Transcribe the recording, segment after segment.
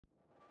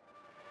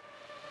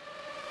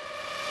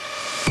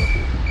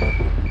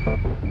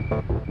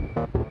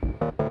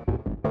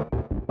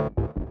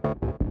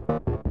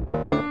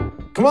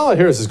Kamala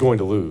Harris is going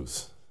to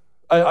lose.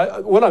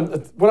 What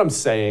I'm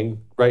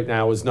saying right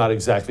now is not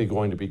exactly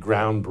going to be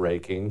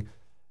groundbreaking,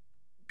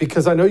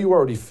 because I know you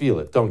already feel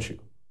it, don't you?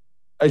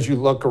 As you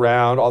look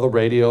around, all the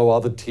radio,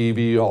 all the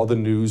TV, all the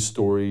news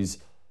stories,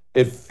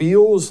 it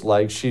feels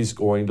like she's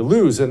going to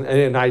lose.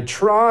 And I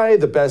try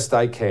the best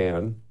I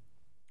can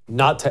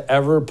not to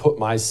ever put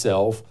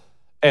myself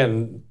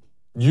and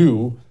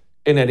you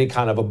in any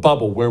kind of a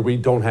bubble where we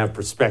don't have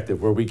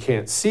perspective, where we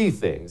can't see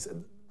things.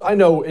 I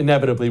know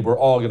inevitably we're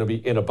all going to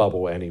be in a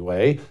bubble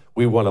anyway.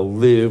 We want to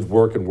live,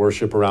 work, and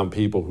worship around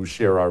people who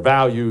share our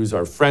values.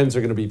 Our friends are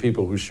going to be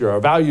people who share our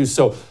values.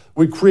 So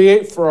we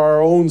create for our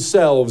own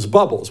selves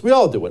bubbles. We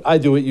all do it. I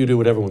do it, you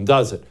do it, everyone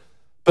does it.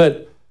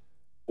 But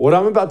what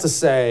I'm about to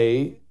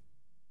say,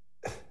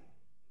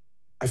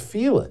 I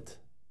feel it.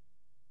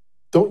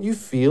 Don't you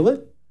feel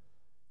it?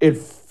 It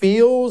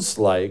feels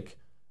like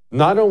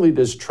not only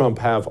does Trump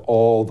have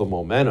all the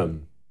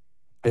momentum,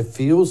 it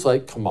feels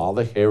like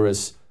Kamala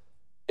Harris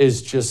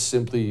is just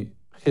simply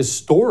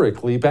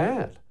historically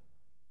bad.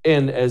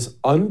 And as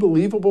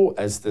unbelievable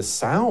as this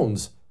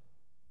sounds,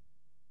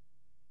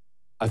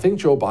 I think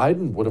Joe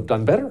Biden would have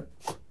done better.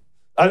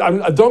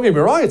 Don't get me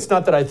wrong, it's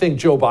not that I think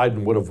Joe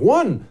Biden would have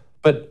won,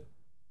 but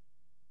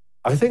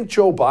I think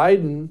Joe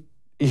Biden,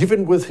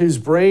 even with his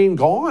brain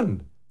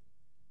gone,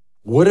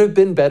 would have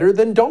been better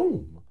than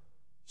Dome.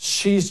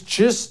 She's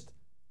just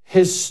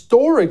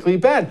historically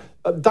bad.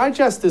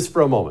 Digest this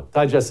for a moment.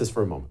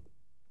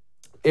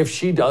 If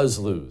she does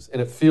lose,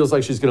 and it feels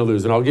like she's going to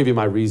lose, and I'll give you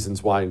my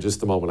reasons why in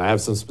just a moment. I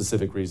have some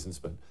specific reasons,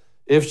 but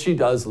if she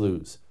does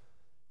lose,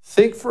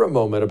 think for a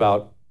moment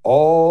about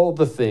all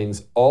the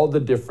things, all the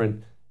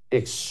different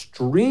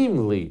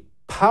extremely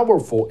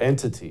powerful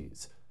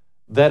entities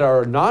that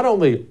are not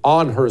only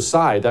on her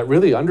side, that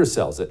really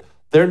undersells it.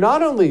 They're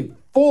not only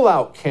full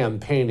out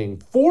campaigning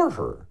for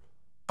her,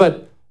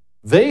 but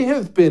they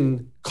have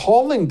been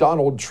calling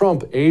Donald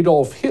Trump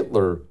Adolf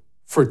Hitler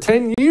for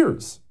 10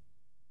 years.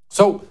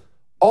 So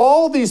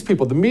all these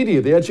people, the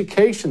media, the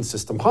education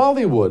system,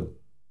 Hollywood,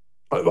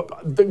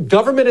 the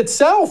government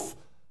itself,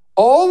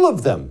 all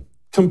of them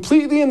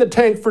completely in the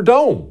tank for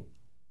Dome.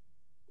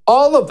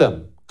 All of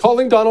them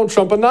calling Donald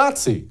Trump a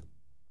Nazi.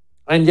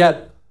 And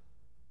yet,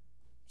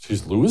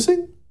 she's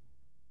losing?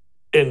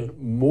 And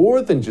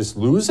more than just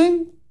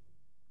losing,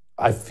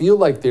 I feel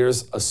like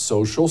there's a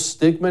social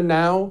stigma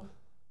now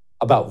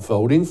about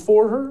voting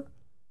for her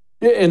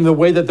in the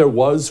way that there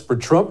was for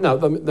Trump. Now,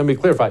 let me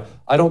clarify.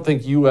 I don't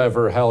think you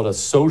ever held a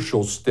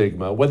social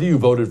stigma, whether you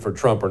voted for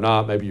Trump or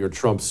not. Maybe you're a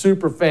Trump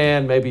super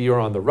fan. Maybe you're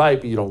on the right,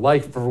 but you don't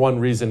like it for one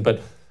reason.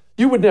 But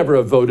you would never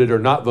have voted or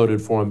not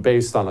voted for him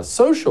based on a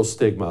social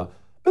stigma.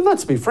 But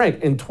let's be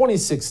frank, in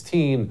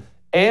 2016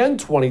 and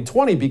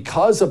 2020,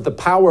 because of the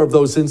power of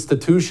those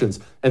institutions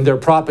and their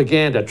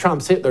propaganda,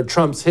 Trump's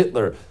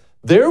Hitler,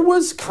 there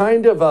was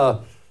kind of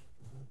a,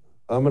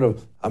 I'm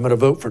gonna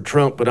vote for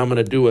Trump, but I'm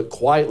gonna do it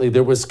quietly.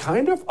 There was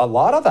kind of a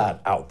lot of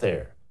that out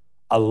there.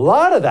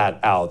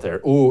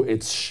 Ooh,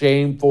 it's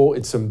shameful,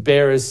 it's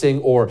embarrassing,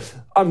 or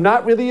I'm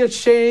not really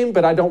ashamed,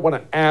 but I don't want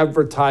to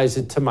advertise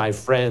it to my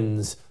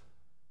friends.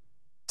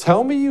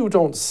 Tell me you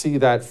don't see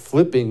that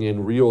flipping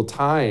in real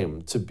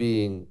time to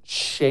being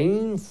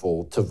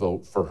shameful to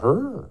vote for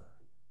her.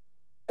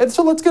 And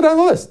so let's get on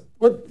the list.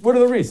 What are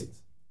the reasons?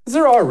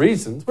 There are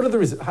reasons. What are the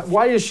reasons?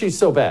 Why is she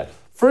so bad?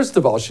 First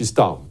of all, she's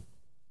dumb.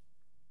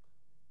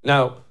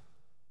 Now,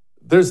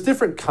 there's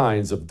different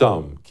kinds of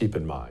dumb, keep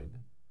in mind.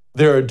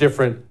 There are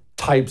different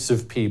types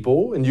of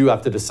people, and you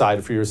have to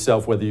decide for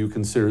yourself whether you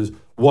consider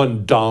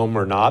one dumb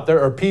or not.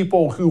 There are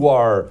people who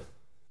are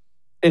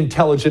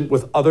intelligent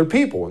with other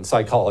people, and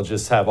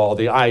psychologists have all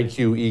the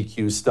IQ,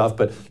 EQ stuff,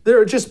 but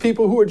there are just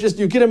people who are just,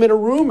 you get them in a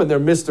room and they're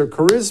Mr.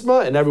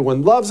 Charisma and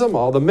everyone loves them.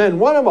 All the men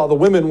want them, all the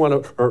women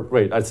want to, or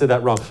wait, I said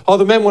that wrong. All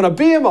the men want to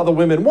be him, all the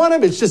women want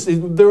him. It's just,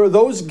 there are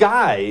those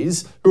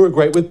guys who are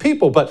great with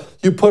people, but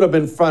you put them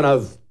in front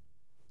of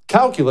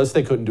calculus,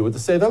 they couldn't do it to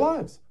save their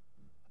lives.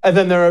 And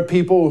then there are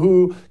people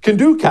who can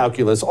do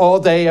calculus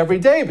all day, every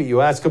day, but you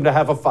ask them to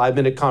have a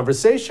 5-minute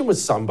conversation with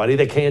somebody,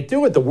 they can't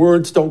do it. The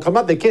words don't come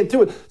up, they can't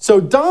do it.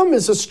 So dumb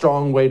is a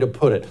strong way to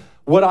put it.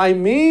 What I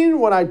mean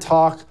when I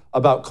talk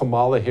about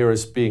Kamala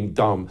Harris being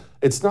dumb,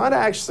 it's not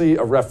actually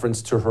a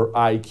reference to her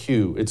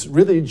IQ. It's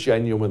really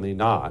genuinely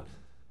not.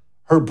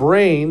 Her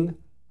brain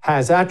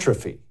has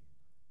atrophy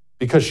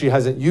because she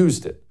hasn't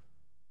used it.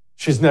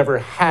 She's never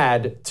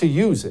had to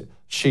use it.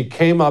 She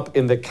came up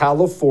in the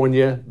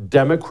California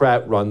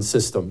Democrat-run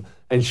system,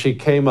 and she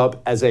came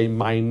up as a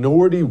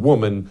minority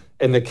woman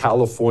in the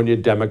California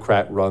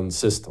Democrat-run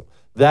system.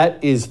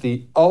 That is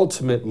the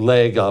ultimate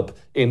leg up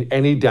in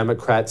any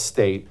Democrat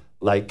state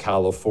like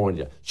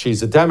California.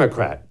 She's a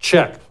Democrat,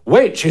 check.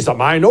 Wait, she's a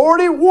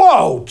minority?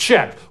 Whoa,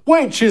 check.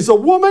 Wait, she's a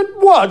woman?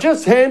 Whoa,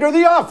 just hand her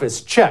the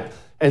office, check.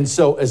 And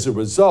so as a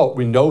result,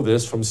 we know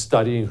this from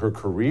studying her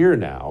career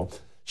now,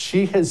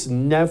 she has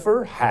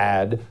never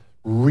had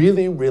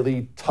really,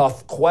 really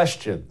tough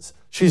questions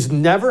She's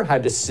never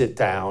had to sit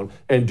down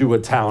and do a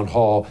town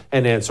hall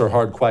and answer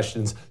hard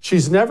questions.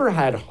 She's never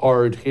had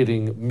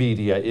hard-hitting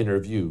media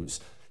interviews.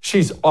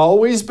 She's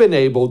always been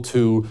able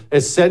to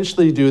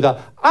essentially do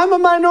I'm a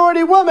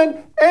minority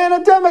woman and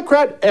a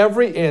Democrat.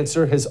 Every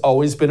answer has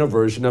always been a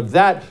version of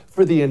that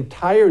for the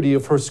entirety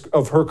of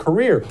her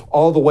career,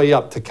 all the way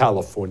up to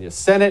California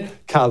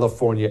Senate,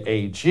 California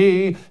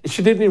AG.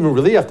 She didn't even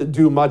really have to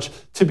do much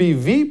to be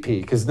VP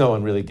because no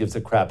one really gives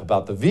a crap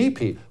about the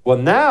VP. Well,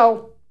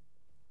 now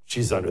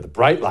she's under the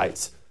bright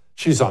lights.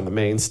 She's on the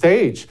main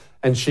stage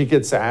and she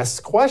gets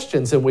asked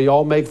questions and we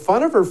all make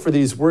fun of her for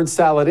these word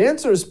salad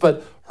answers,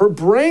 but her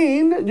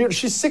brain,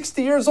 she's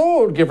 60 years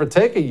old, give or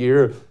take a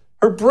year.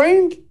 Her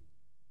brain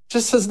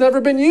just has never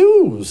been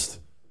used.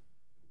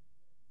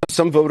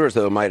 Some voters,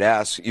 though, might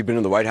ask, you've been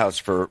in the White House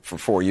for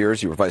 4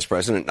 years. You were vice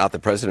president, not the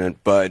president.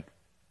 But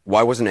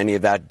why wasn't any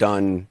of that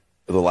done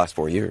for the last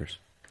 4 years?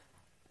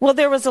 Well,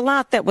 there was a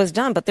lot that was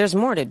done, but there's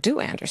more to do,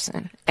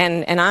 Anderson.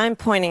 And I'm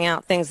pointing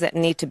out things that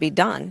need to be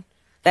done,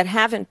 that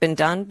haven't been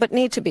done, but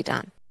need to be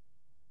done.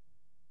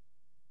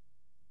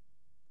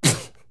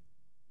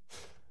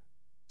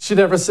 She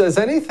never says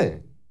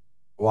anything.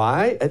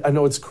 Why? I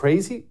know it's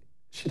crazy.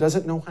 She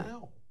doesn't know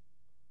how.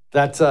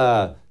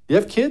 You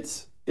have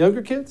kids,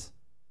 younger kids?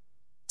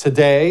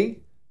 Today,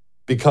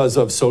 because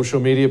of social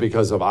media,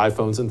 because of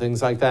iPhones and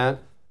things like that,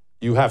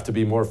 you have to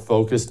be more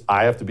focused.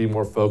 I have to be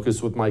more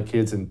focused with my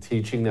kids and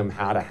teaching them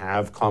how to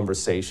have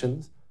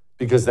conversations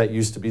because that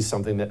used to be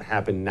something that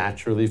happened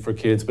naturally for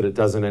kids, but it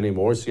doesn't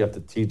anymore. So you have to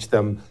teach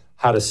them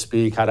how to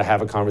speak, how to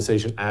have a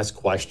conversation, ask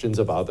questions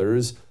of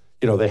others.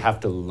 They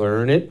have to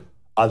learn it.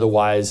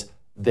 Otherwise,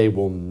 they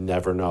will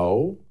never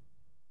know.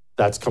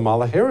 That's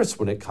Kamala Harris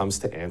when it comes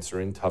to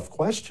answering tough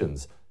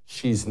questions.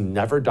 She's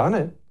never done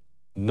it.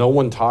 No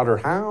one taught her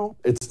how.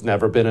 It's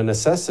never been a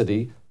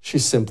necessity. She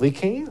simply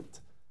can't.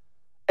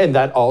 And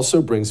that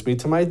also brings me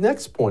to my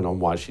next point on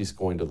why she's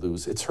going to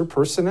lose. It's her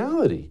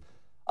personality.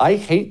 I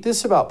hate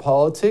this about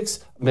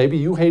politics. Maybe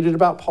you hate it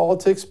about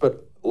politics,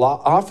 but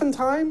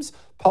oftentimes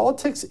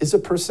politics is a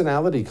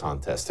personality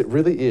contest. It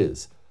really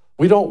is.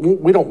 We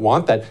don't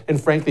want that.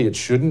 And frankly, it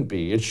shouldn't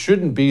be. It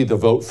shouldn't be the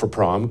vote for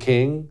prom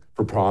king,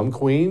 for prom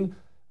queen,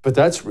 but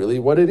that's really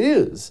what it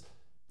is.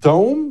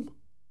 Dome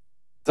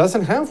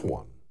doesn't have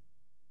one.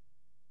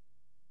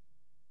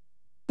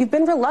 You've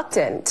been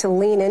reluctant to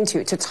lean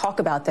into, to talk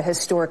about the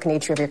historic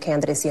nature of your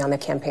candidacy on the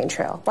campaign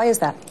trail. Why is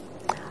that?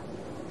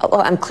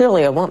 Well, I'm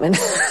clearly a woman.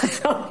 I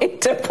don't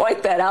need to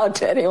point that out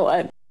to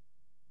anyone.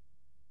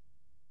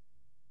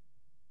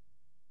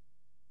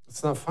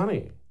 It's not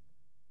funny.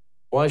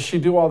 Why does she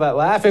do all that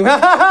laughing?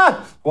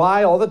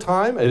 Why all the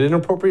time at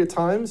inappropriate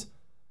times?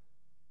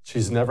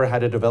 She's never had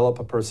to develop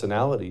a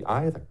personality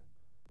either.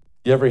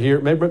 You ever hear,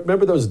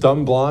 remember those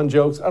dumb blonde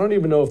jokes? I don't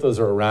even know if those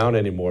are around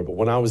anymore, but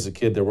when I was a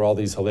kid, there were all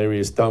these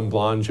hilarious dumb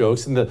blonde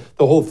jokes. And the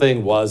whole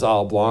thing was,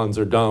 blondes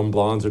are dumb,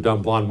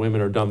 blonde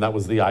women are dumb. That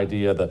was the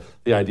idea,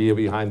 the idea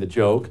behind the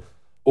joke.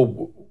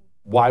 Well,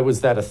 why was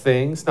that a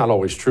thing? It's not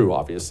always true,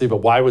 obviously, but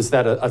why was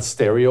that a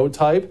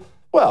stereotype?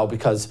 Well,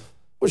 because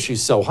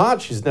she's so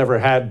hot, she's never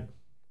had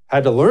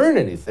to learn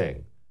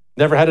anything,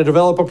 never had to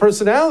develop a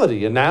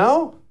personality. And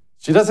now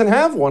she doesn't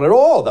have one at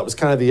all. That was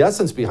kind of the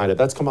essence behind it.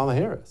 That's Kamala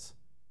Harris.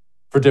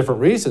 For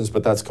different reasons,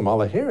 but that's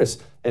Kamala Harris.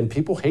 And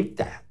people hate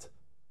that.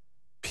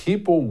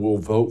 People will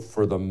vote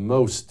for the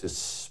most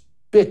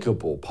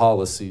despicable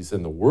policies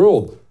in the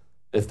world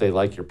if they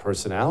like your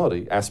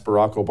personality. Ask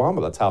Barack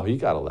Obama. That's how he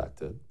got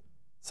elected.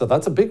 So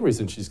that's a big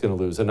reason she's going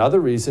to lose. Another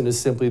reason is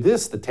simply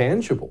this, the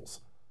tangibles.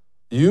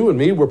 You and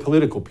me, we're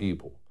political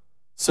people.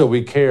 So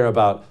we care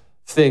about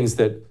things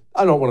that,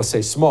 I don't want to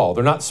say small,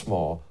 they're not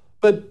small,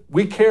 but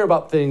we care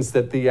about things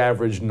that the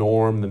average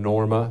norm, the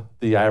norma,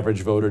 the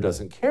average voter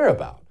doesn't care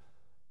about.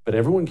 But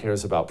everyone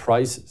cares about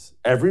prices.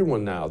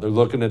 Everyone now, they're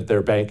looking at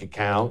their bank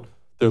account,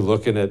 they're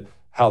looking at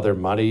how their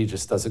money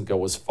just doesn't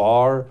go as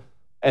far,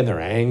 and they're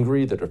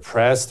angry, they're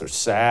depressed, they're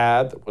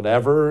sad,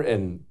 whatever,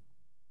 and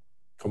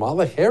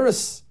Kamala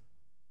Harris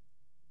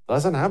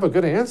doesn't have a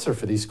good answer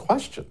for these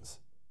questions.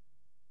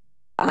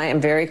 I am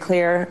very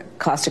clear,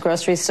 cost of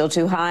groceries still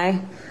too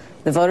high.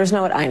 The voters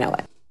know it, I know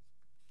it.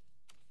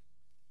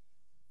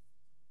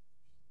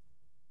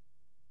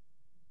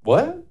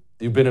 What?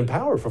 You've been in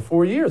power for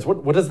 4 years.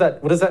 What does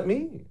that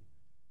mean?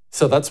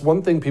 So that's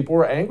one thing people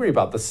are angry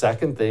about. The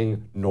second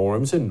thing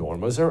norms and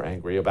normas are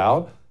angry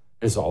about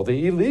is all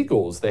the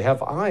illegals. They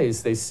have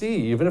eyes, they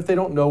see. Even if they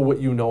don't know what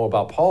you know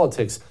about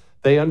politics,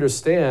 they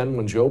understand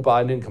when Joe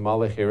Biden and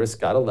Kamala Harris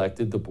got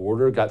elected, the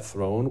border got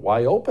thrown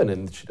wide open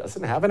and she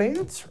doesn't have an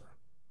answer.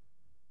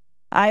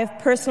 I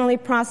have personally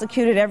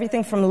prosecuted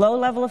everything from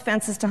low-level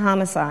offenses to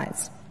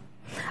homicides.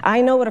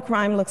 I know what a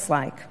crime looks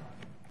like.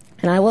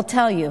 And I will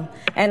tell you,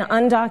 an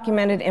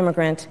undocumented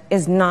immigrant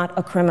is not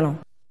a criminal.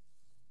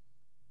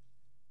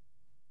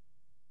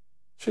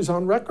 She's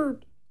on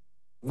record,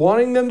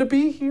 wanting them to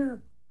be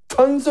here.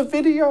 Tons of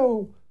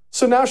video.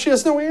 So now she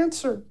has no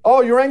answer.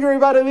 Oh, you're angry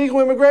about illegal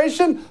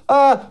immigration?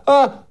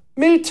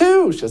 Me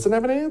too. She doesn't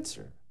have an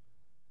answer.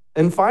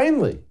 And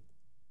finally,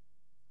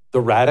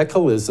 the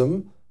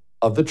radicalism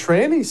of the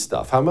tranny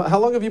stuff. How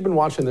long have you been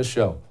watching this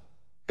show?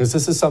 Because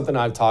this is something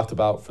I've talked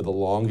about for the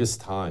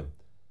longest time,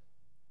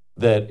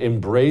 that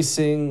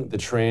embracing the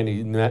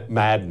tranny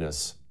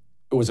madness,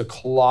 it was a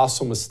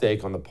colossal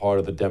mistake on the part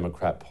of the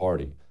Democrat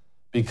Party,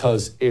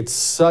 because it's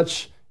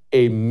such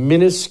a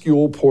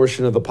minuscule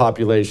portion of the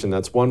population.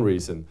 That's one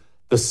reason.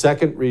 The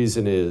second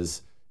reason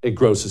is it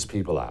grosses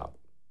people out.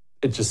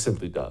 It just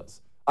simply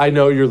does. I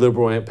know your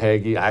liberal Aunt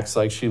Peggy acts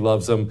like she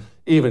loves them.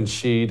 Even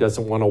she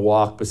doesn't want to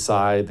walk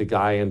beside the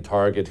guy in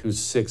Target who's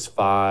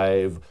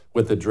 6'5",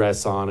 with the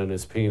dress on and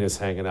his penis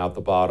hanging out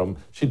the bottom.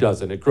 She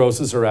doesn't. It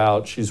grosses her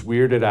out. She's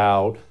weirded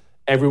out.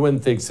 Everyone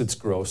thinks it's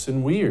gross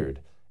and weird.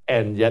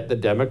 And yet the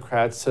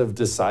Democrats have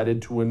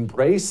decided to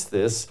embrace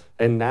this.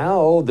 And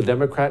now the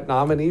Democrat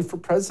nominee for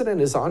president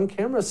is on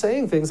camera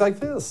saying things like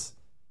this.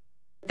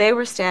 They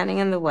were standing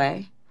in the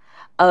way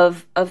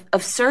of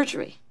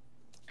surgery.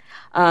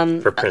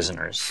 For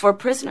prisoners. For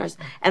prisoners.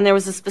 And there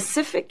was a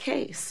specific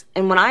case.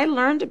 And when I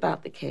learned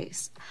about the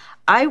case,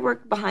 I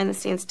worked behind the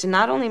scenes to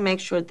not only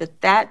make sure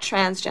that that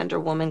transgender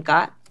woman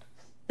got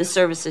the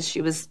services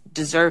she was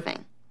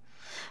deserving.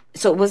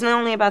 So it wasn't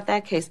only about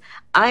that case.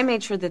 I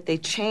made sure that they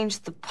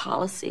changed the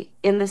policy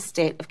in the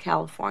state of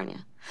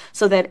California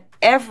so that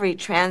every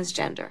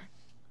transgender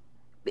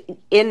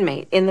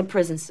inmate in the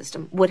prison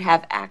system would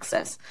have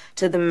access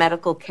to the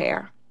medical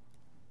care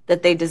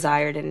that they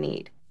desired and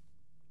need.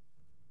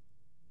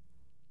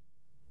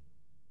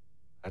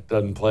 That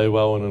doesn't play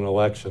well in an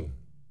election.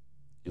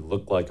 You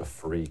look like a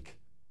freak.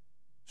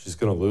 She's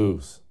going to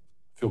lose.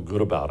 Feel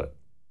good about it.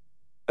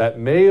 That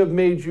may have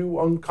made you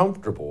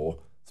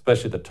uncomfortable,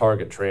 especially the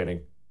Target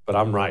training, but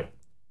I'm right.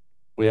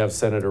 We have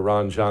Senator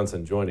Ron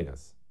Johnson joining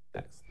us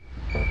next.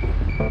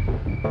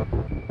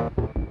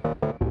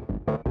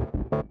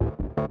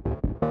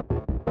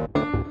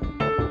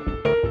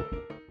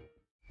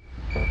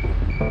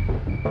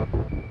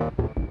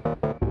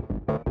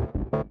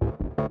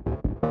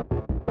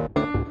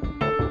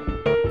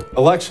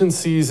 Election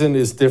season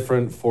is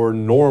different for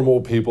normal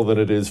people than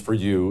it is for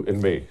you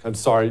and me. I'm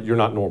sorry, you're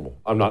not normal.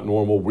 I'm not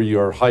normal. We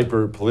are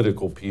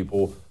hyper-political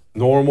people.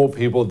 Normal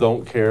people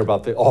don't care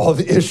about all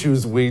the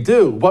issues we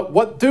do.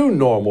 What do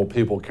normal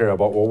people care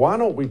about? Well, why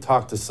don't we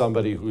talk to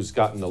somebody who's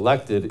gotten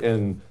elected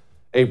in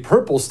a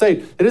purple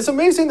state? It is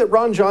amazing that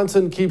Ron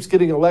Johnson keeps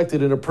getting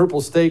elected in a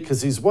purple state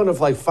because he's one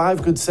of like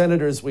 5 good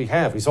senators we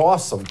have. He's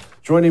awesome.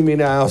 Joining me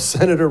now,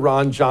 Senator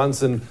Ron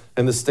Johnson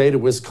in the state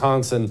of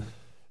Wisconsin.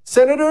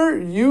 Senator,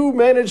 you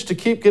managed to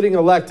keep getting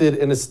elected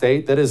in a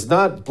state that is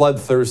not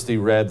bloodthirsty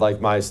red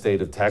like my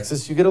state of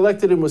Texas. You get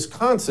elected in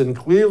Wisconsin.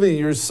 Clearly,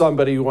 you're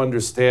somebody who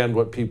understands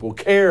what people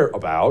care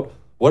about.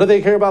 What do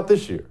they care about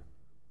this year?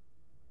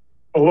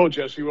 Hello,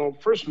 Jesse. Well,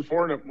 first and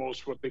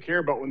foremost, what they care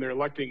about when they're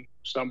electing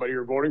somebody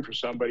or voting for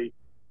somebody,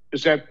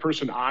 is that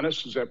person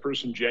honest? Is that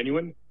person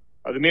genuine?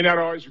 They may not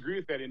always agree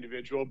with that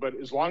individual, but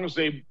as long as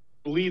they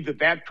believe that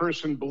that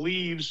person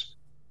believes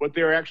what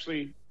they're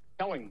actually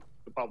telling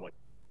the public,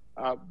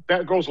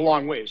 that goes a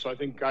long way. So I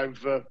think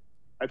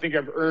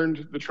I've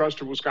earned the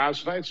trust of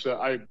Wisconsinites.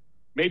 I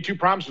made 2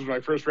 promises when I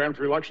first ran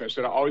for election. I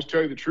said, I'll always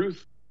tell you the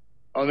truth.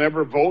 I'll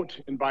never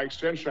vote, and by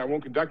extension, I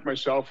won't conduct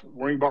myself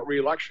worrying about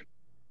re-election.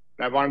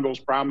 And I've honored those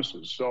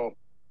promises. So,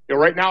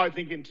 right now, I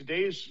think in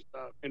today's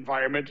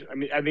environment,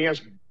 I think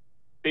that's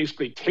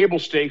basically table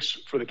stakes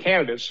for the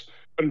candidates.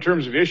 But in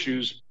terms of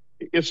issues,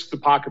 it's the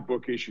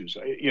pocketbook issues.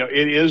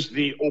 It is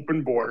the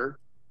open border,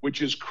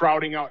 which is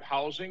crowding out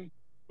housing,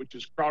 which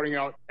is crowding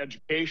out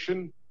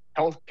education,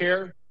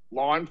 healthcare,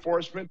 law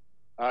enforcement.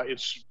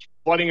 It's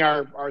flooding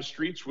our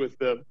streets with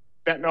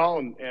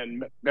fentanyl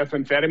and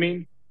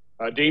methamphetamine,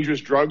 dangerous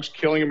drugs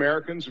killing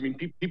Americans. I mean,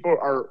 people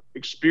are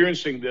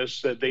experiencing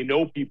this, that they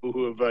know people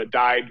who have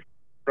died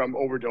from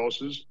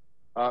overdoses.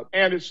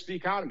 And it's the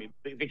economy.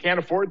 They can't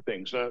afford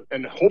things.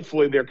 And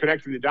hopefully they're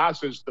connecting the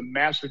dots as the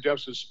massive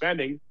deficit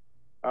spending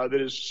that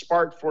has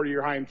sparked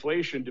 40-year high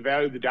inflation,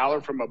 devalued the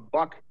dollar from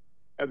 $1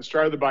 at the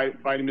start of the Biden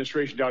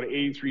administration down to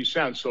 83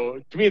 cents.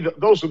 So to me,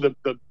 those are the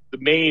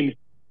main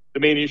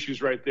issues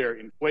right there: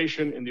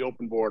 inflation and the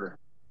open border.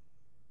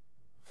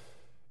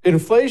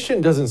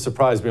 Inflation doesn't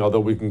surprise me, although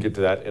we can get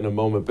to that in a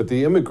moment. But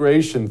the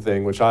immigration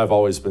thing, which I've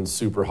always been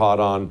super hot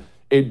on,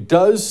 it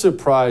does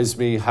surprise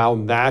me how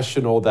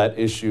national that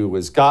issue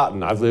has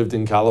gotten. I've lived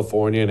in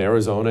California and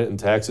Arizona and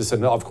Texas,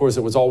 and of course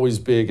it was always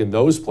big in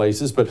those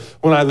places. But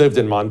when I lived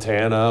in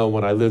Montana,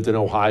 when I lived in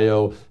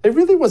Ohio, it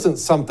really wasn't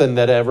something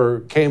that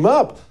ever came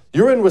up.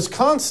 You're in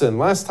Wisconsin.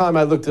 Last time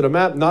I looked at a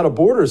map, not a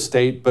border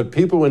state, but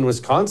people in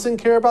Wisconsin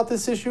care about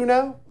this issue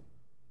now?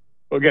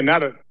 Well, again,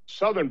 not a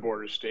southern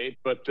border state,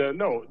 but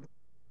no.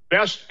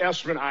 Best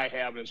estimate I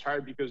have, and it's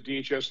hard because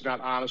DHS is not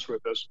honest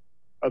with us,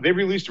 they've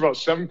released about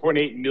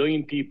 7.8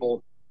 million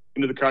people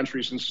into the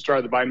country since the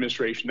start of the Biden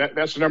administration.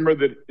 That's a number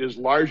that is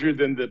larger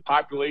than the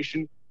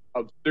population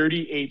of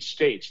 38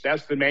 states.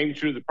 That's the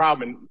magnitude of the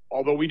problem. And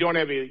although we don't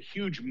have a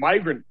huge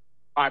migrant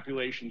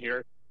population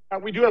here,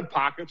 we do have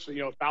pockets,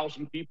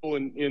 1,000 people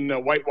in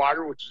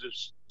Whitewater, which is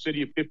a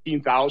city of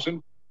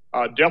 15,000.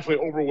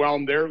 Definitely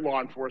overwhelmed their law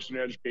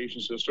enforcement and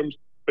education systems.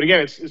 But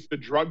again, it's the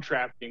drug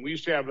trafficking. We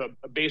used to have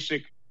a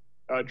basic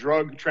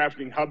drug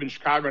trafficking hub in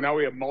Chicago. Now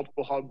we have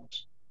multiple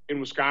hubs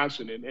in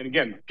Wisconsin. And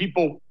again,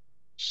 people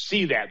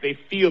see that. They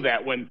feel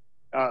that when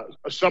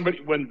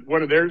when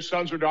one of their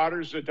sons or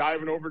daughters die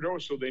of an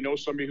overdose, so they know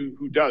somebody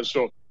who does.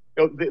 So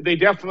they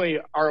definitely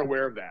are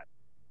aware of that.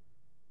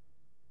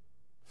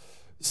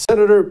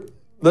 Senator,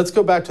 let's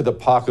go back to the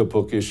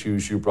pocketbook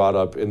issues you brought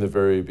up in the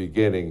very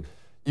beginning.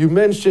 You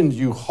mentioned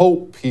you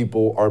hope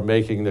people are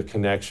making the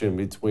connection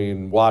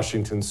between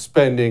Washington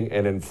spending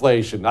and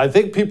inflation. I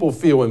think people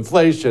feel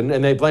inflation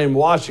and they blame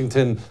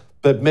Washington,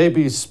 but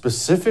maybe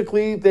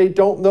specifically they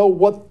don't know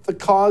what the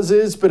cause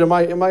is. But am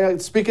I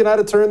speaking out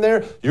of turn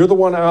there? You're the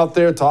one out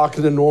there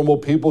talking to normal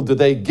people. Do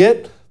they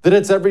get that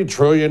it's every $1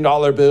 trillion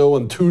bill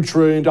and $2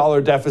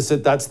 trillion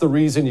deficit? That's the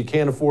reason you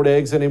can't afford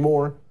eggs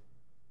anymore?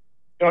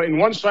 In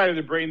one side of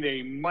the brain,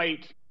 they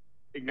might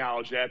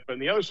acknowledge that, but on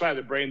the other side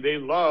of the brain, they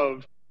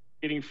love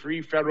getting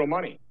free federal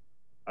money.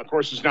 Of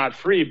course, it's not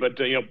free, but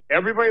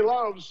everybody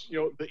loves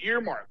the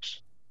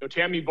earmarks.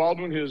 Tammy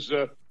Baldwin has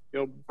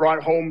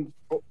brought home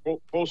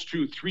close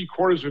to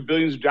 $750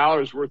 billion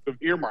worth of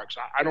earmarks.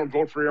 I don't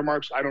vote for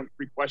earmarks. I don't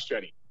request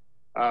any,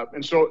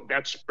 and so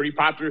that's a pretty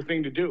popular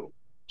thing to do.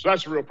 So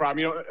that's a real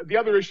problem. The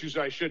other issues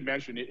I should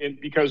mention,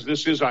 and because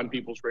this is on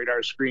people's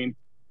radar screen,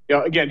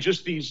 again,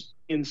 just these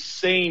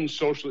insane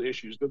social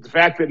issues. The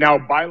fact that now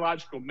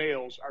biological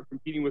males are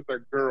competing with their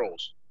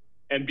girls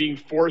and being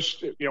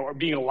forced, or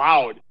being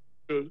allowed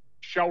to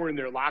shower in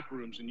their locker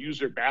rooms and use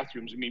their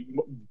bathrooms. I mean,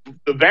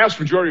 the vast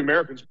majority of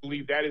Americans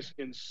believe that is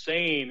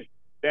insane.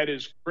 That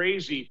is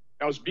crazy.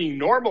 Now it's being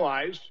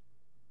normalized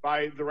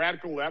by the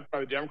radical left,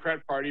 by the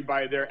Democrat Party,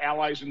 by their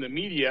allies in the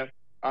media,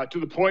 to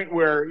the point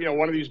where,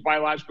 one of these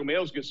biological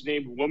males gets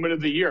named Woman of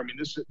the Year. I mean,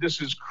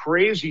 this is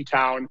crazy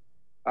town.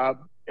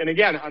 And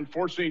again,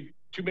 unfortunately,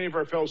 too many of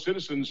our fellow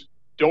citizens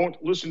don't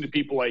listen to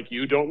people like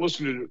you, don't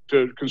listen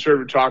to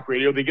conservative talk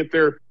radio. They get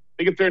their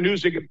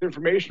news, they get their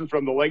information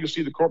from the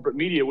legacy of the corporate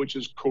media, which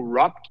is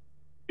corrupt,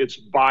 it's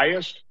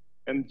biased,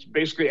 and it's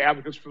basically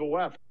advocates for the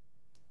left.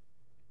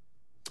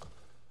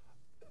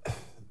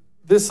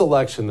 This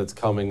election that's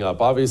coming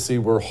up, obviously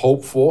we're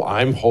hopeful,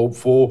 I'm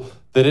hopeful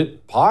that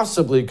it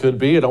possibly could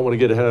be, I don't want to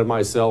get ahead of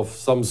myself,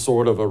 some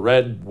sort of a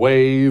red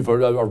wave,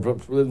 or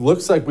it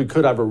looks like we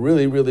could have a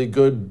really, really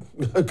good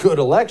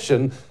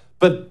election.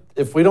 But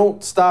if we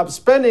don't stop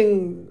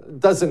spending, it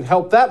doesn't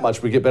help that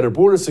much. We get better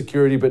border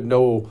security, but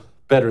no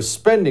better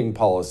spending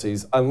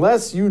policies.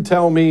 Unless you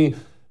tell me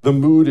the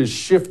mood is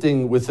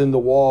shifting within the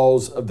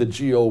walls of the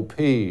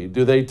GOP.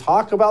 Do they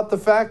talk about the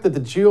fact that the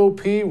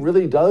GOP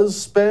really does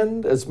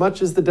spend as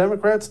much as the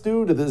Democrats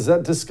do? Is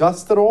that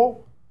discussed at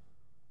all?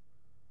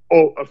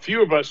 Oh, a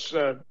few of us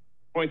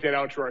point that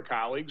out to our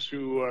colleagues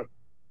who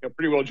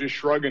pretty well just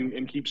shrug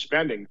and keep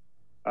spending.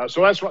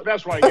 So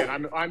that's why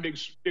again, I'm big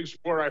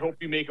supporter. I hope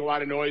you make a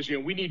lot of noise.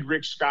 We need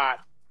Rick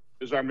Scott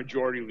as our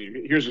majority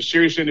leader. Here's a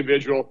serious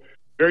individual,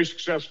 very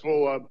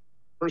successful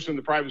person in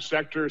the private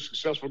sector,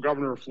 successful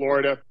governor of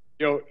Florida.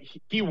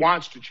 He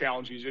wants to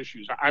challenge these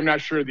issues. I'm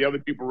not sure the other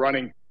people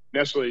running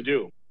necessarily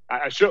do.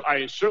 I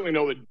certainly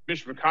know that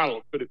Mitch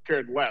McConnell could have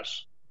cared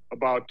less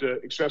about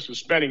excessive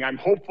spending. I'm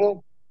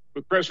hopeful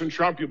with President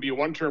Trump, he'll be a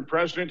one-term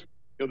president.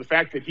 The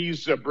fact that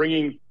he's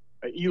bringing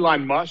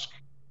Elon Musk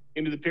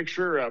into the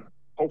picture,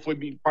 hopefully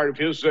be part of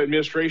his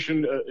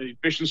administration,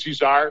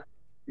 efficiencies are.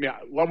 I mean,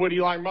 I love what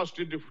Elon Musk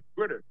did to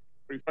Twitter.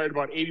 He fired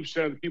about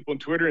 80% of the people on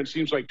Twitter, and it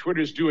seems like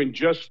Twitter is doing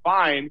just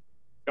fine.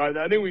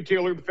 I think we take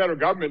a look at the federal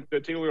government,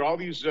 take a look at all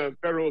these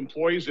federal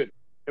employees that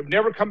have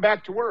never come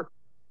back to work.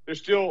 They're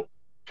still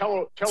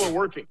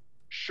teleworking.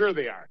 Sure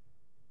they are.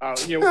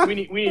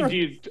 We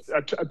need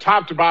a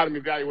top-to-bottom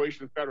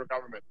evaluation of the federal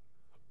government.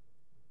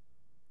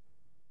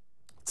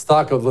 Let's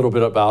talk a little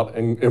bit about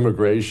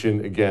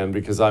immigration again,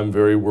 because I'm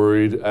very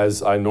worried,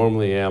 as I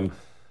normally am,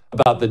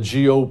 about the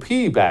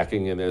GOP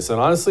backing in this. And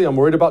honestly, I'm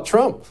worried about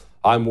Trump.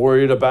 I'm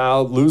worried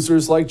about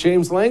losers like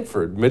James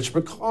Lankford, Mitch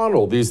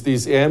McConnell,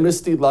 these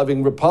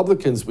amnesty-loving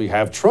Republicans. We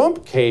have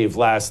Trump cave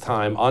last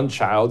time on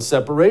child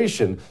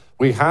separation.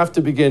 We have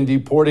to begin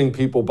deporting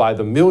people by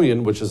the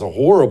million, which is a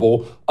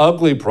horrible,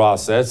 ugly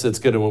process. It's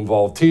going to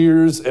involve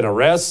tears and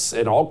arrests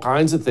and all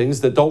kinds of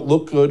things that don't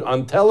look good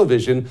on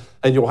television.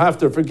 And you'll have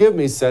to forgive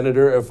me,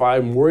 Senator, if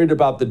I'm worried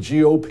about the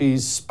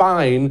GOP's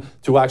spine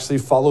to actually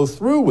follow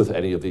through with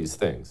any of these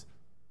things.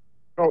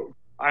 Oh,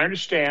 I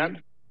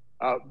understand.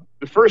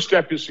 The first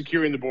step is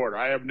securing the border.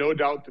 I have no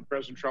doubt that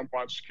President Trump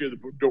wants to secure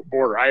the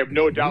border. I have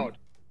no doubt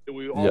that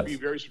we will all be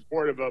very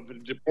supportive of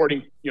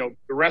deporting,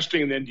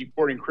 arresting and then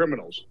deporting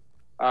criminals.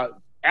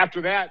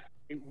 After that,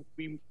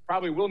 we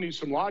probably will need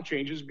some law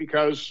changes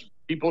because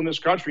people in this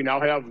country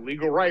now have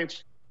legal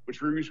rights,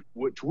 which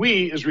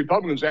we as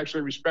Republicans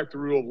actually respect the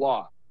rule of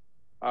law.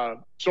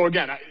 So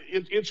again,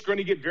 it's going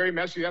to get very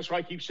messy. That's why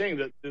I keep saying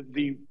that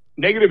the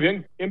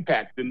negative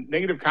impact, the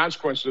negative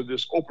consequences of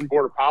this open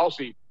border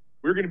policy,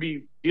 we're going to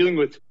be dealing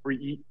with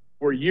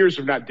for years,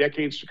 if not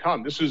decades to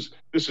come. This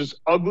is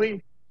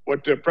ugly,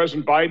 what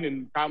President Biden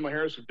and Kamala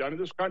Harris have done to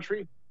this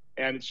country,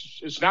 and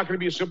it's not going to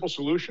be a simple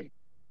solution.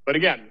 But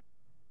again,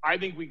 I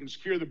think we can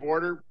secure the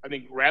border, I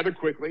think, rather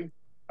quickly.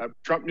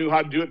 Trump knew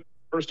how to do it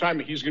first time.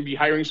 He's going to be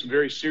hiring some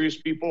very serious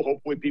people,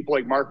 hopefully people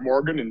like Mark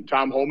Morgan and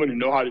Tom Homan who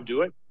know how to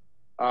do it.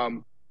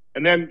 And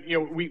then,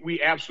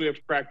 we absolutely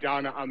have to crack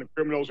down on the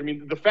criminals. I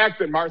mean, the fact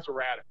that Martha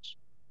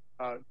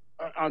Raddatz,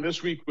 on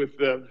This Week with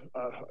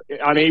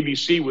on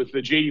ABC with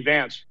the J.D.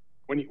 Vance,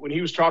 when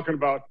he was talking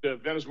about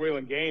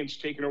Venezuelan gangs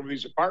taking over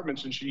these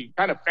apartments, and she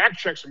kind of fact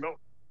checks him,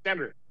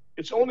 Senator,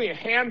 it's only a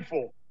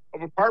handful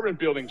of apartment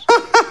buildings.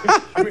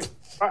 I mean,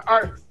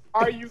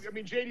 are you? I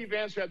mean, J.D.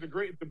 Vance had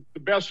the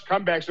best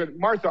comebacks. Said,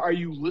 Martha, are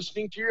you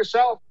listening to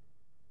yourself?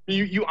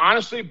 You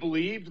honestly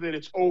believe that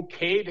it's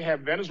okay to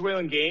have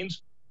Venezuelan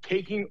gangs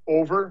taking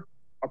over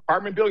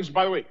apartment buildings?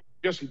 By the way,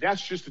 Justin,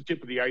 that's just the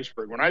tip of the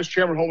iceberg. When I was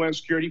chairman of the Homeland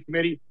Security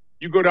Committee,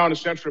 you go down to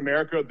Central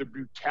America, the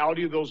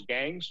brutality of those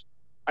gangs.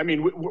 I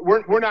mean,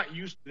 we're not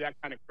used to that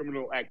kind of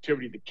criminal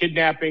activity. The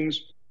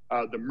kidnappings,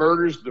 the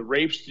murders, the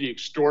rapes, the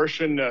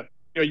extortion.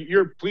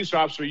 You're a police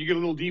officer. You get a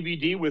little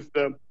DVD with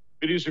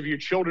videos of your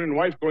children and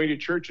wife going to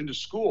church and to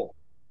school.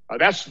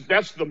 That's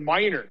the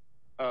minor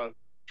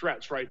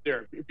threats right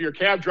there. If you're a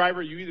cab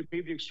driver, you either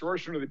pay the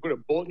extortion or they put a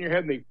bullet in your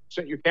head and they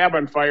set your cab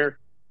on fire.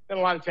 Then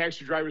a lot of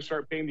taxi drivers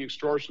start paying the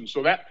extortion.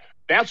 So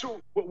that's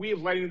what we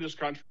have led into this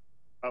country.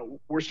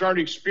 We're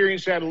starting to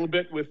experience that a little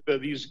bit with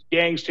these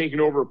gangs taking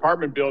over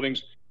apartment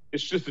buildings.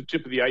 It's just the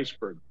tip of the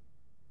iceberg.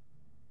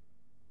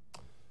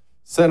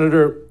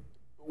 Senator,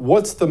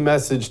 what's the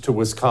message to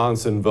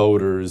Wisconsin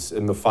voters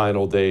in the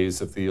final days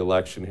of the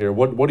election here?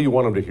 What do you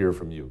want them to hear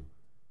from you?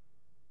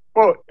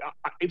 Well,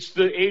 it's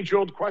the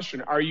age-old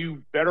question. Are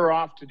you better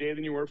off today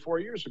than you were 4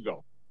 years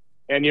ago?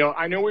 And,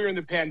 I know we were in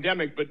the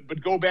pandemic,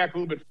 but go back a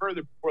little bit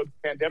further before the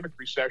pandemic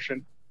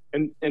recession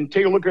and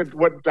take a look at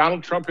what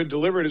Donald Trump had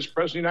delivered as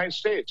president of the United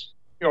States.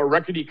 A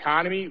record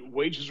economy,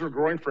 wages were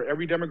growing for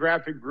every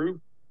demographic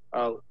group.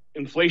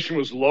 Inflation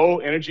was low,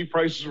 energy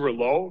prices were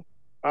low.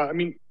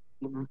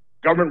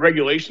 Government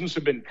regulations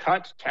have been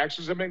cut,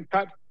 taxes have been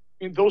cut.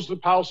 Those are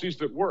the policies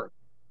that work.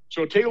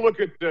 So take a look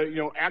at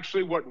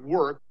actually what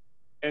worked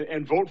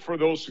and vote for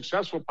those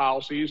successful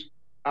policies.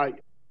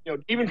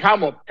 Even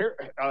Kamala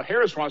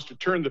Harris wants to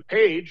turn the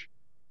page.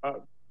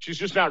 She's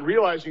just not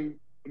realizing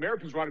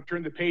Americans want to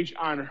turn the page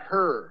on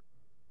her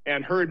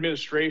and her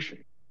administration.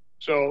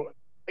 So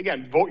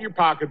again, vote your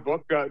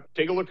pocketbook.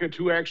 Take a look at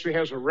who actually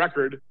has a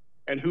record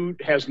and who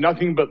has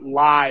nothing but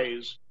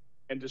lies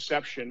and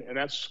deception, and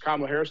that's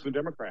Kamala Harris and the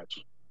Democrats.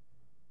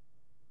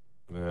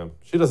 Yeah,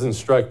 she doesn't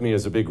strike me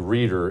as a big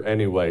reader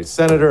anyway.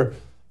 Senator,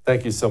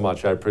 thank you so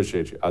much. I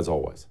appreciate you, as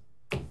always.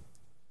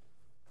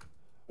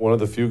 One of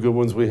the few good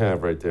ones we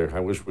have right there. I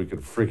wish we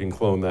could freaking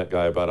clone that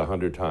guy about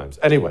 100 times.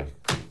 Anyway,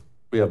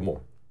 we have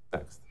more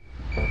next.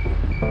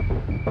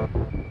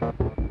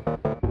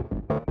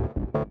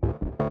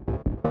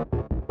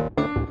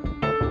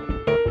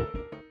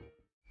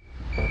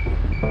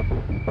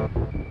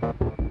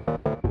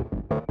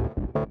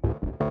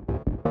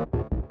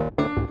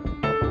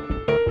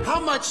 How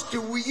much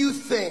do you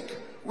think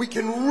we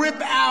can rip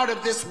out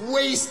of this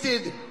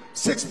wasted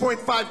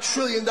 $6.5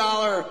 trillion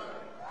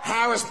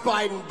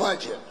Harris-Biden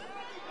budget?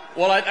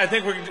 Well, I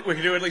think we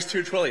can do at least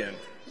 $2 trillion.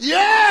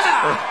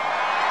 Yeah!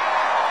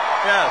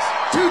 Yes.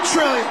 $2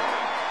 trillion.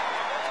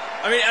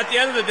 I mean, at the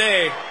end of the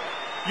day,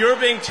 you're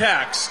being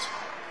taxed.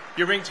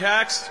 You're being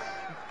taxed.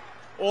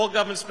 All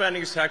government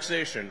spending is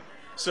taxation.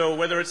 So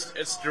whether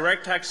it's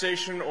direct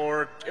taxation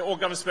or all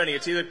government spending,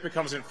 it either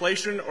becomes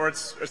inflation or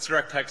it's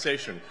direct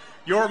taxation.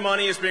 Your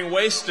money is being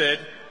wasted,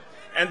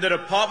 and the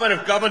Department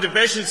of Government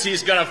Efficiency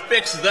is going to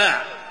fix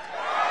that.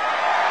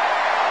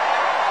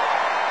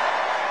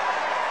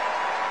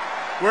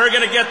 We're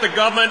going to get the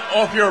government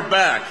off your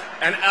back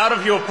and out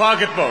of your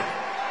pocketbook.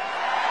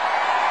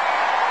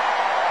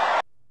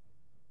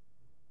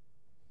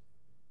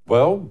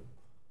 Well,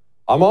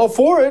 I'm all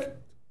for it.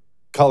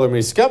 Color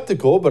me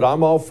skeptical, but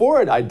I'm all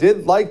for it. I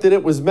did like that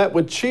it was met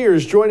with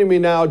cheers. Joining me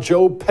now,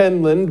 Joe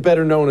Penland,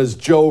 better known as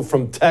Joe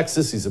from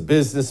Texas. He's a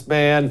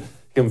businessman. You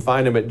can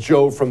find him at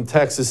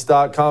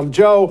joefromtexas.com.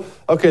 Joe,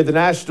 okay, the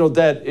national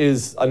debt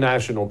is a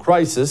national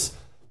crisis.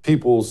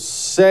 People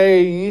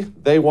say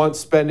they want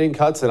spending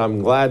cuts, and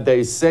I'm glad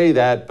they say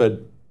that,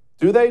 but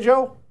do they,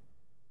 Joe?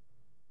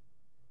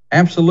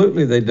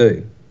 Absolutely they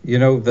do.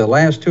 The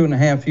last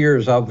 2.5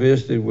 years I've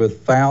visited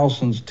with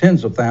thousands,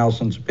 tens of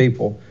thousands of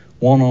people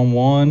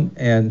one-on-one,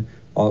 and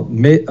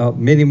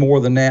many more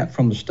than that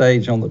from the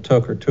stage on the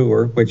Tucker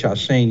tour, which I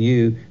seen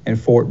you in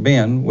Fort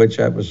Bend, which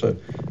that was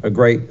a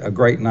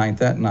great night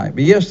that night.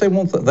 But yes, they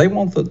want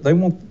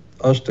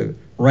us to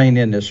rein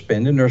in this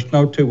spending. There's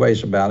no two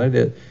ways about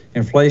it.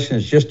 Inflation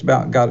has just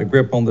about got a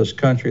grip on this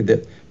country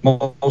that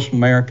most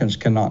Americans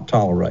cannot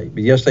tolerate.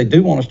 But yes, they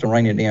do want us to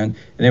rein it in, and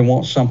they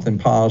want something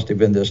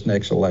positive in this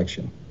next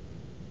election.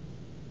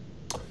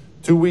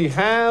 Do we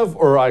have,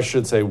 or I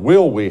should say,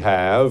 will we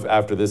have,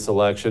 after this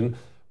election,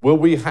 will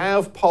we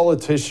have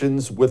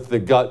politicians with the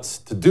guts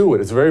to do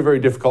it? It's very, very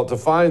difficult to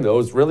find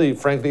those. Really,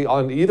 frankly,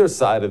 on either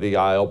side of the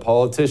aisle,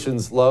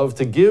 politicians love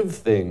to give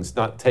things,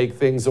 not take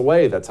things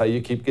away. That's how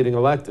you keep getting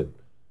elected.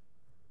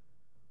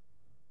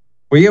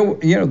 Well,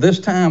 this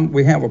time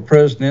we have a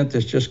president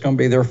that's just going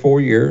to be there 4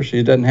 years.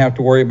 He doesn't have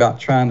to worry about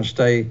trying to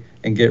stay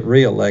and get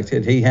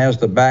reelected. He has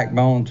the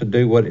backbone to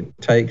do what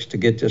it takes to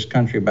get this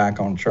country back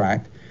on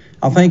track.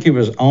 I think he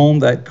was on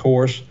that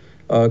course,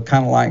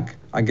 kind of like,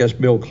 I guess,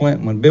 Bill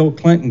Clinton. When Bill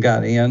Clinton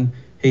got in,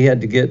 he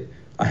had to get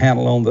a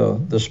handle on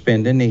the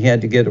spending. He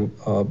had to get,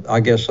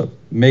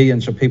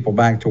 millions of people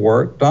back to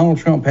work. Donald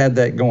Trump had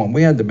that going.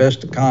 We had the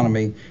best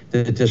economy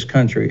that this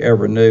country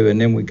ever knew, and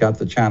then we got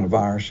the China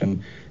virus,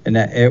 and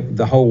that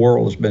the whole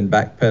world has been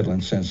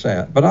backpedaling since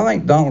that. But I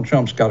think Donald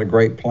Trump's got a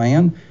great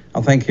plan.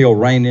 I think he'll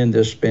rein in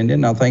this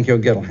spending. I think he'll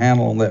get a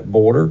handle on that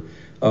border,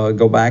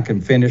 go back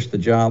and finish the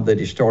job that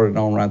he started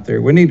on right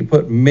there. We need to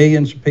put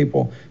millions of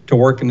people to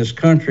work in this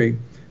country.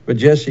 But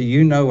Jesse,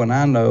 you know and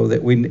I know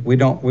that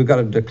we've got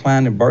a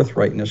declining birth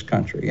rate in this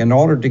country. In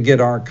order to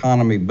get our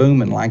economy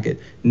booming like it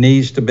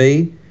needs to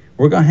be,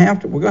 we're gonna have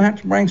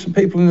to bring some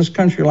people in this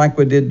country like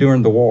we did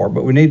during the war.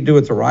 But we need to do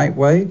it the right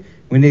way.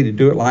 We need to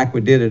do it like we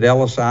did at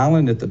Ellis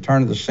Island at the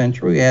turn of the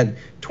century. We had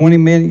 20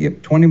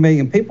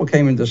 million people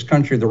came into this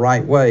country the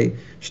right way,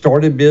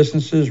 started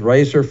businesses,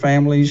 raised their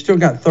families. You still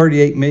got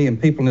 38 million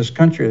people in this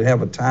country that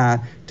have a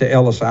tie to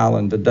Ellis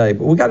Island today.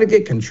 But we got to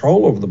get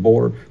control over the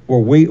border where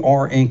we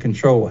are in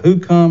control of who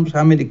comes,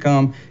 how many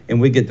come,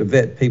 and we get to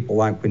vet people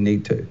like we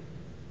need to.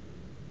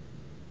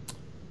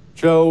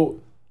 Joe,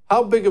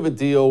 how big of a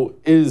deal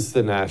is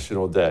the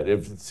national debt?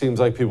 It seems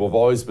like people have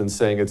always been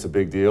saying it's a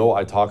big deal.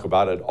 I talk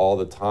about it all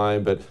the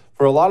time, but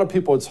for a lot of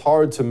people, it's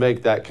hard to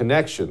make that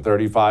connection.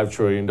 $35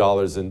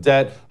 trillion in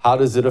debt. How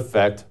does it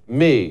affect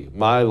me,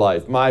 my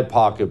life, my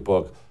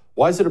pocketbook?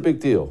 Why is it a big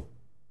deal?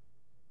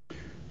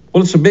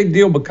 Well, it's a big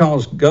deal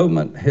because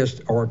government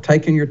are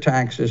taking your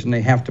taxes and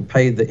they have to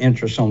pay the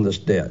interest on this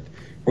debt.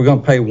 We're going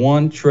to pay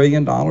 $1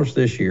 trillion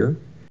this year.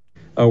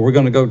 We're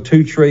going to go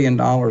 $2 trillion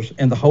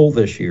in the hole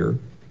this year.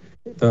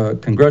 The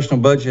Congressional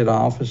Budget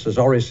Office has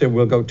already said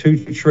we'll go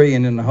 $2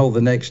 trillion in the hole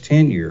the next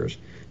 10 years.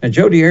 Now,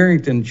 Jody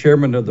Arrington,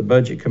 chairman of the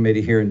Budget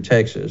Committee here in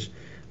Texas,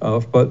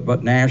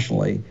 but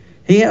nationally,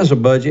 he has a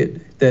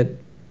budget that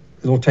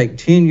it'll take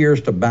 10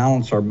 years to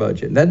balance our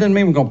budget. That doesn't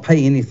mean we're going to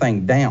pay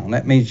anything down.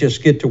 That means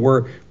just get to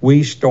where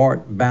we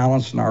start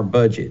balancing our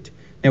budget.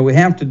 Now, we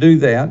have to do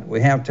that. We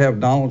have to have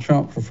Donald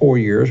Trump for 4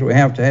 years. We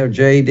have to have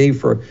JD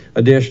for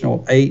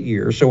additional 8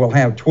 years. So we'll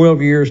have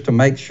 12 years to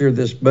make sure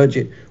this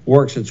budget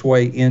works its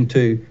way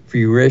into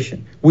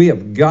fruition. We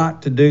have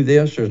got to do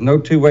this. There's no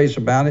two ways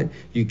about it.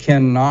 You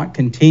cannot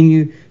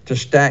continue to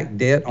stack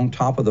debt on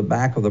top of the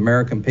back of the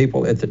American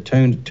people at the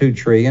tune of $2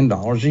 trillion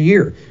a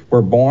year.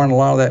 We're borrowing a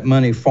lot of that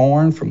money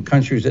foreign from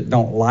countries that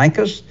don't like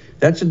us.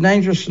 That's a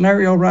dangerous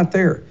scenario right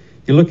there.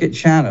 You look at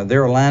China,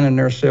 they're aligning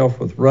themselves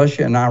with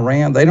Russia and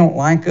Iran. They don't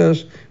like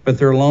us, but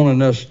they're loaning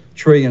us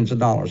trillions of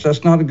dollars.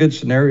 That's not a good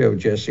scenario,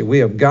 Jesse. We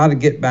have got to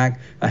get back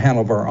a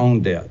handle of our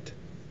own debt.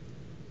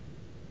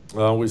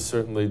 Well, we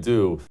certainly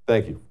do.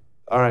 Thank you.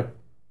 All right.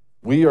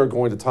 We are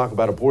going to talk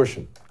about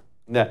abortion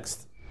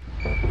next.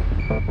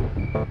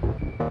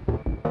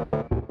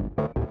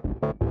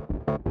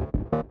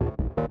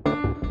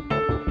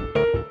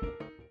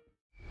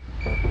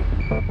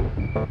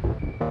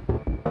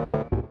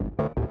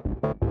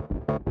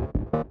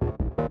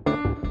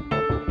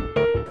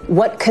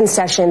 What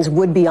concessions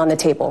would be on the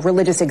table?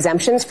 Religious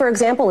exemptions, for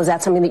example, is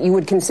that something that you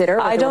would consider?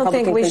 I don't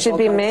think we should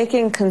be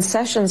making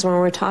concessions when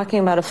we're talking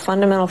about a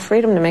fundamental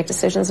freedom to make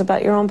decisions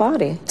about your own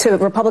body. To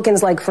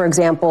Republicans like, for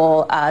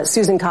example,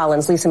 Susan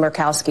Collins, Lisa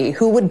Murkowski,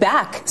 who would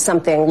back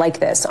something like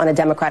this on a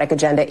Democratic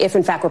agenda if,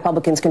 in fact,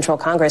 Republicans control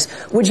Congress,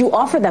 would you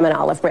offer them an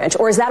olive branch,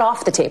 or is that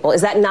off the table?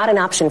 Is that not an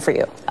option for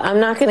you? I'm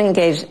not going to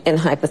engage in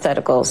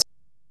hypotheticals.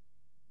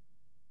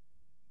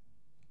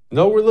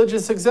 No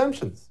religious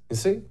exemptions, you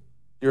see?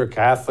 You're a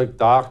Catholic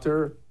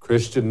doctor,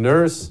 Christian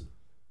nurse.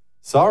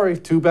 Sorry,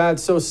 too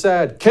bad, so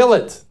sad. Kill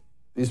it.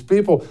 These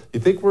people, you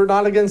think we're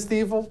not against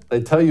evil?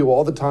 They tell you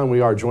all the time we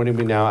are. Joining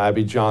me now,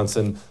 Abby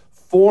Johnson,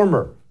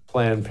 former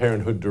Planned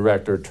Parenthood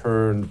director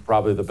turned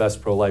probably the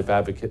best pro-life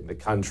advocate in the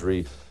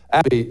country.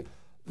 Abby,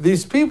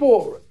 these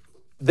people,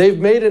 they've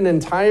made an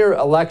entire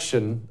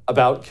election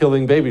about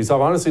killing babies.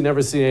 I've honestly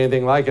never seen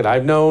anything like it.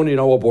 I've known,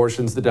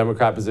 abortion's the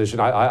Democrat position.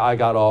 I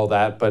got all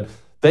that, but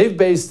they've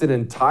based an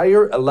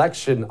entire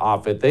election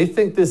off it. They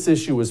think this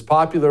issue is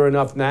popular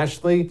enough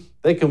nationally,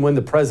 they can win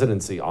the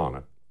presidency on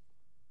it.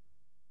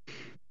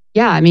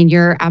 Yeah, I mean,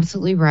 you're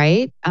absolutely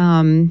right.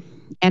 And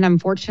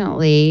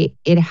unfortunately,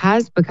 it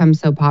has become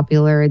so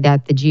popular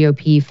that the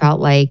GOP felt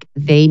like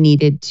they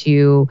needed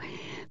to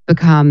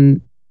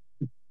become,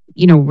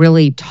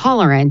 really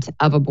tolerant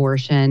of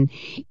abortion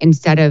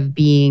instead of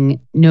being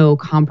no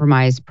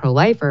compromise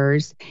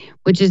pro-lifers,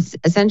 which is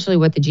essentially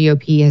what the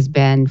GOP has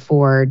been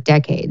for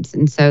decades.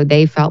 And so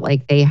they felt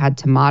like they had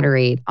to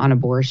moderate on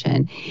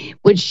abortion,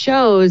 which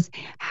shows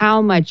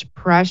how much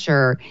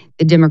pressure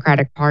the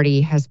Democratic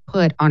Party has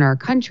put on our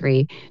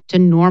country to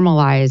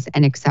normalize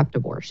and accept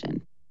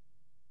abortion.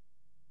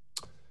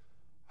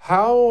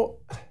 How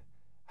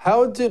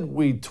did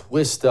we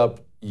twist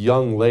up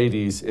young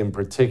ladies in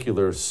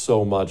particular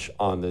so much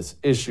on this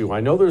issue?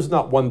 I know there's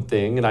not one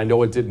thing, and I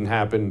know it didn't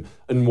happen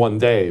in one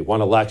day,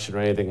 one election or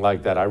anything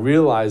like that. I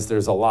realize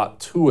there's a lot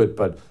to it,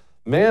 but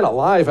man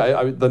alive,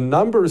 the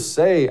numbers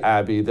say,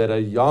 Abby, that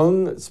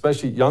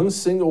especially young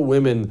single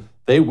women,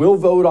 they will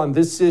vote on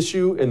this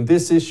issue and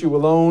this issue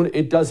alone.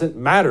 It doesn't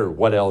matter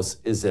what else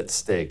is at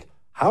stake.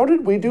 How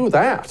did we do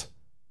that?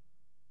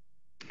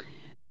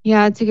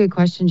 Yeah, it's a good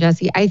question,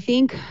 Jesse. I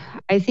think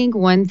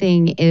one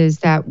thing is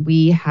that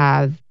we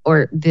have,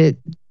 or the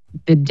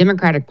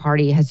Democratic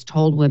Party has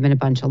told women a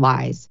bunch of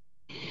lies.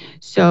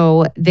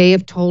 So they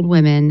have told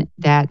women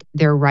that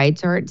their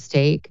rights are at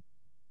stake.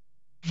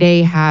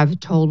 They have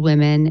told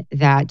women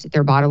that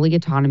their bodily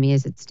autonomy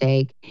is at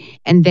stake.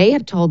 And they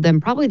have told them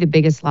probably the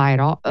biggest lie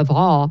of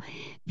all,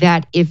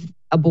 that if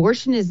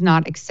abortion is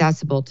not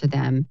accessible to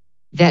them,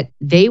 that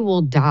they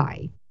will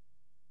die.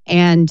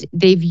 And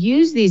they've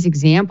used these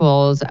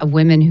examples of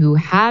women who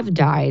have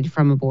died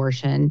from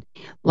abortion,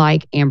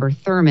 like Amber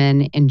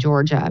Thurman in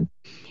Georgia.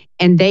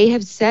 And they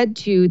have said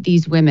to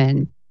these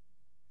women,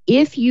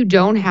 if you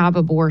don't have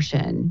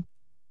abortion,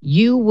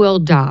 you will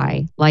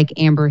die like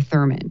Amber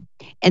Thurman.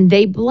 And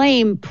they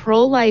blame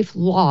pro-life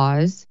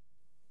laws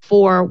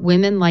for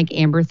women like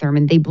Amber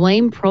Thurman. They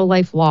blame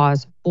pro-life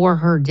laws for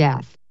her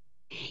death,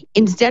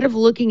 instead of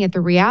looking at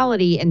the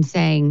reality and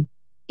saying,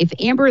 if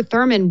Amber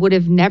Thurman would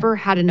have never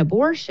had an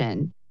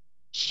abortion,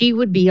 she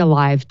would be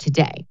alive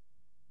today.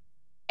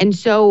 And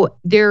so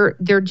they're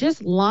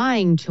just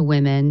lying to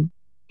women.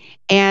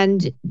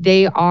 And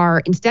they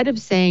are, instead of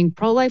saying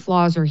pro-life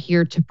laws are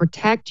here to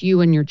protect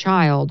you and your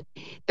child,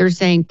 they're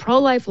saying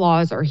pro-life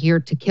laws are here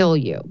to kill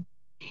you.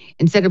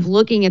 Instead of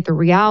looking at the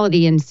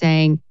reality and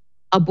saying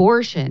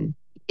abortion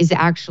is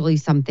actually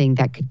something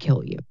that could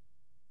kill you.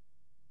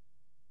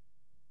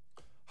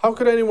 How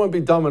could anyone be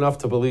dumb enough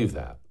to believe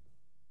that?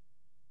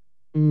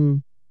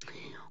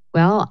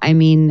 Well, I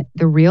mean,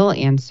 the real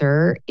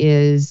answer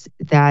is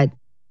that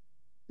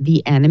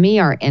the enemy,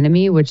 our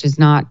enemy, which is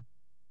not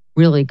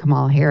really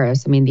Kamala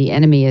Harris. I mean, the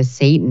enemy is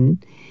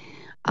Satan.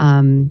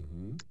 The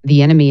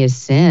enemy is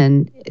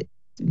sin.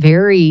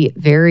 Very,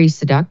 very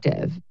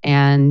seductive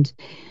and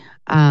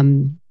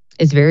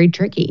is very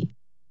tricky.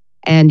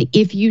 And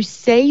if you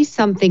say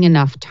something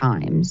enough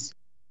times,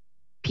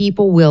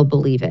 people will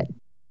believe it.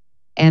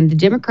 And the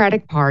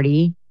Democratic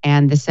Party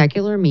and the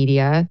secular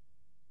media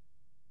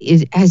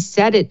has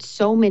said it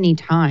so many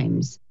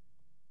times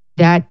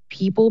that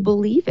people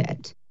believe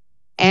it.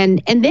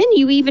 And then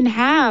you even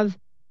have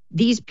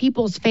these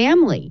people's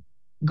family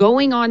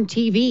going on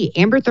TV.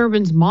 Amber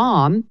Thurman's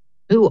mom,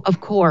 who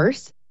of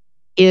course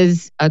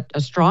is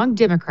a strong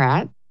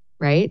Democrat,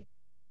 right?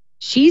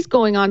 She's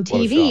going on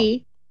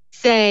TV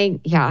saying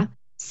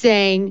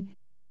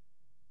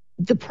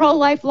the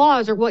pro-life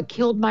laws are what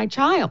killed my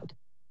child,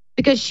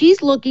 because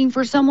she's looking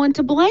for someone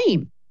to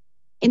blame,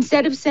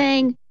 instead of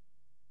saying,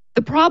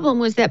 the problem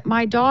was that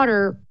my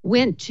daughter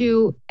went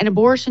to an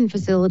abortion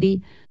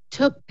facility,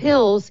 took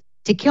pills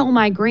to kill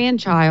my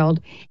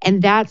grandchild,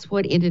 and that's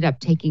what ended up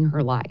taking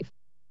her life.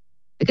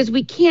 Because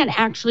we can't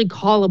actually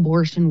call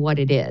abortion what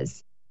it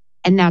is,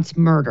 and that's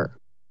murder.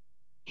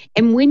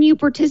 And when you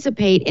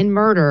participate in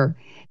murder,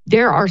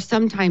 there are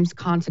sometimes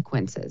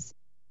consequences.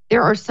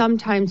 There are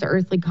sometimes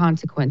earthly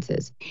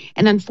consequences.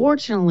 And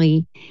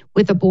unfortunately,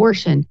 with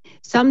abortion,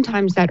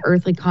 sometimes that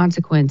earthly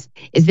consequence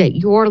is that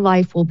your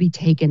life will be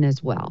taken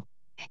as well.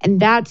 And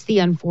that's the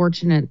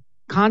unfortunate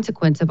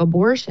consequence of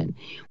abortion.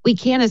 We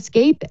can't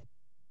escape it.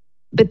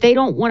 But they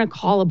don't want to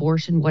call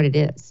abortion what it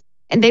is.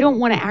 And they don't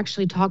want to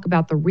actually talk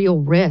about the real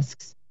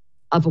risks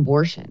of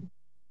abortion.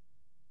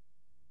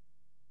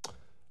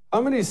 How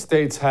many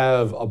states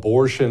have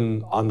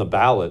abortion on the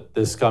ballot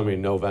this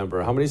coming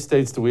November? How many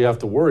states do we have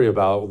to worry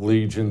about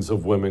legions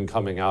of women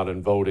coming out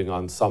and voting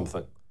on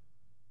something?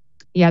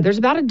 Yeah, there's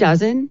about a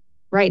dozen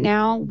right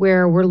now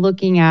where we're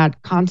looking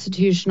at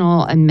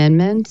constitutional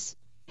amendments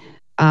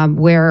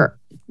where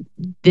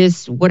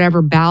this,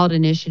 whatever ballot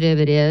initiative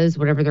it is,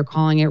 whatever they're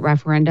calling it,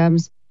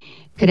 referendums,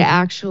 could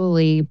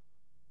actually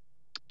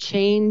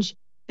change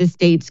the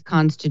state's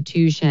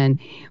constitution,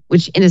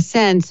 which in a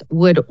sense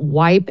would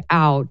wipe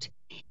out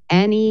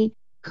any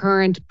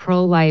current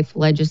pro-life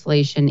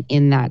legislation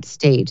in that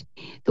state.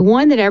 The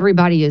one that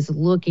everybody is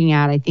looking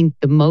at, I think,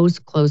 the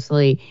most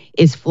closely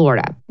is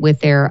Florida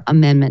with their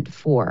Amendment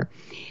 4.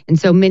 And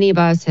so many of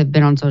us have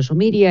been on social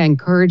media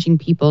encouraging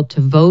people to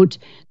vote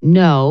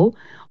no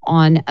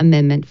on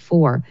Amendment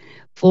 4.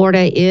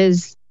 Florida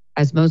is,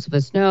 as most of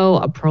us know,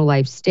 a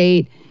pro-life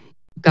state.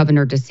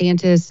 Governor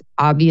DeSantis,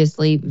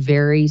 obviously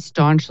very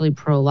staunchly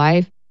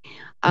pro-life.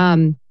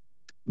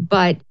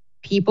 But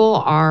people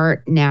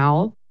are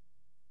now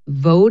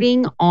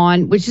voting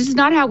on, which is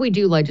not how we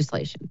do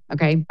legislation,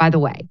 okay? By the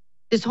way,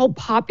 this whole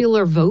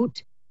popular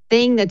vote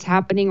thing that's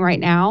happening right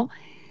now,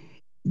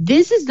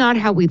 this is not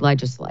how we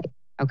legislate,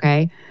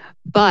 okay?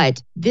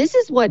 But this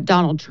is what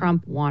Donald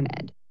Trump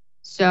wanted.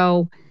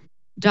 So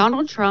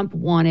Donald Trump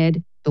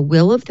wanted the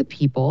will of the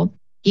people.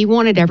 He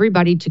wanted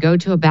everybody to go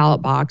to a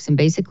ballot box and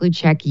basically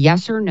check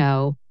yes or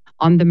no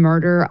on the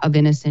murder of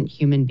innocent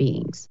human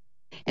beings.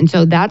 And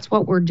so that's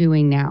what we're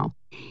doing now.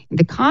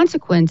 The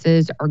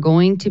consequences are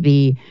going to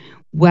be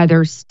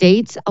whether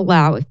states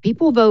allow, if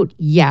people vote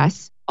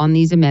yes on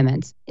these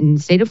amendments in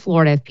the state of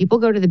Florida, if people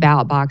go to the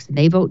ballot box and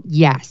they vote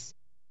yes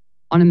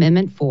on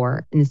Amendment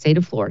 4 in the state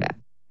of Florida,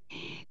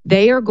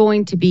 they are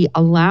going to be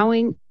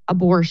allowing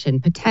abortion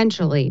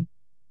potentially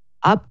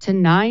up to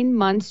 9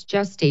 months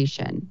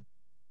gestation,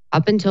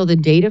 up until the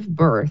date of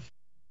birth,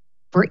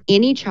 for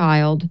any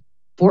child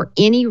for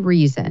any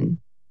reason,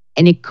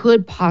 and it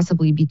could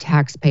possibly be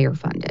taxpayer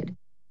funded.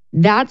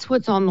 That's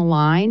what's on the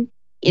line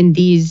in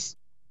these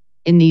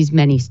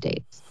many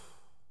states.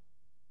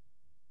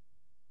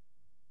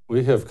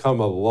 We have come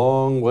a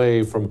long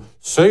way from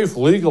safe,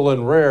 legal,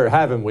 and rare,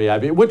 haven't we,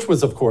 Abby? Which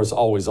was, of course,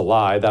 always a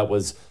lie. That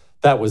was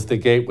the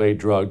gateway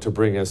drug to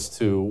bring us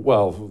to,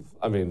 well,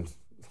 I mean,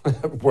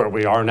 where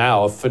we are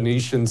now, a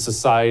Phoenician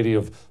society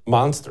of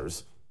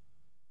monsters.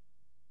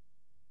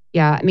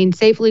 Yeah, I mean,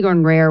 safe, legal,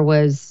 and rare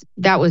was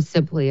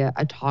simply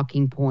a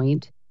talking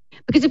point.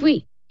 Because if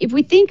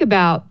we think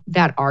about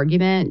that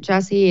argument,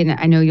 Jesse, and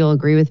I know you'll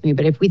agree with me,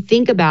 but if we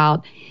think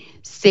about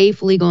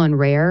safe, legal, and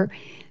rare,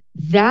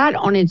 that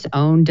on its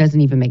own doesn't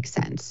even make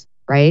sense,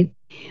 right?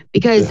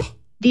 Because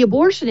the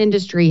abortion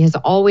industry has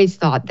always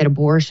thought that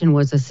abortion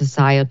was a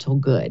societal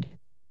good,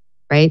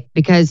 right?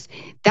 Because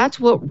that's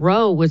what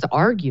Roe was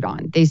argued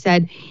on. They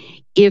said,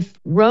 if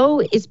Roe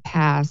is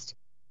passed,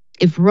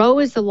 if Roe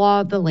is the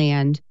law of the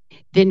land,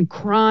 then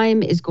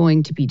crime is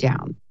going to be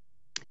down.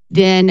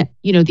 Then,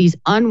 these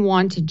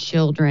unwanted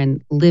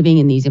children living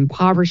in these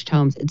impoverished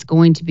homes, it's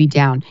going to be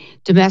down.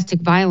 Domestic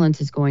violence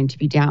is going to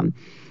be down.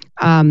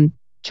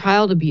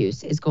 Child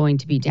abuse is going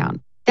to be down.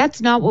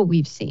 That's not what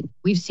we've seen.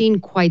 We've seen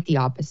quite the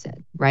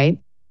opposite, right?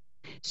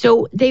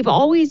 So they've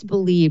always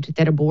believed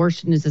that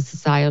abortion is a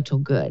societal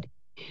good.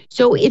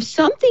 So if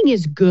something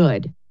is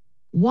good,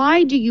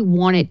 why do you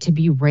want it to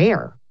be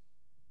rare,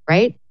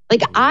 right?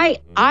 Like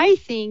I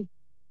think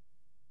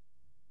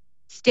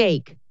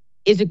steak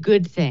is a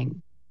good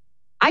thing.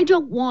 I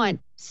don't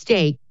want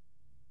steak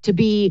to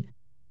be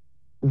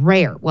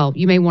rare. Well,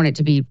 you may want it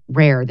to be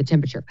rare, the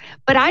temperature,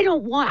 but I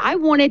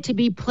want it to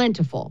be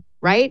plentiful,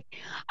 right?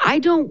 I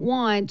don't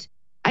want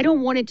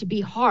it to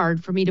be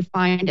hard for me to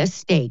find a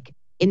steak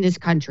in this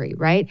country,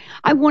 right?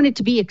 I want it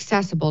to be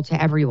accessible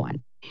to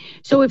everyone.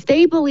 So if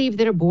they believe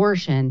that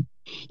abortion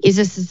is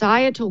a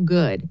societal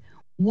good,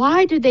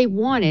 why do they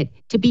want it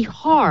to be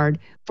hard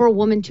for a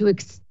woman to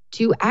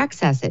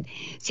access it?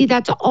 See,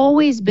 that's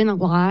always been a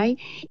lie,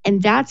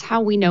 and that's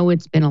how we know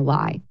it's been a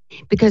lie.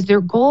 Because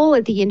their goal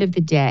at the end of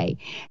the day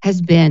has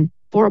been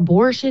for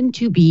abortion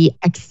to be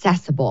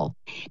accessible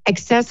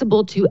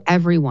to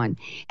everyone.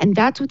 And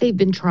that's what they've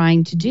been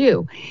trying to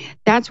do.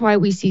 That's why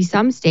we see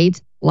some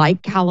states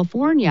like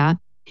California,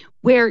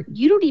 where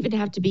you don't even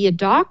have to be a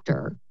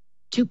doctor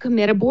to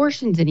commit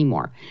abortions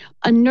anymore.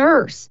 A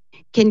nurse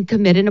can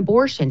commit an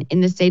abortion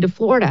in the state of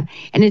Florida,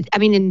 in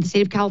the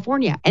state of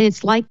California. And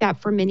it's like that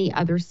for many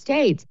other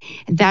states.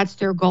 And that's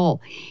their goal.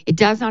 It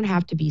does not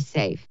have to be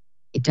safe.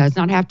 It does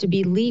not have to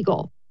be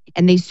legal.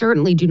 And they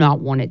certainly do not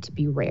want it to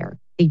be rare.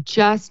 They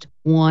just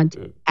want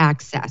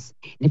access.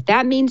 And if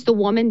that means the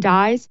woman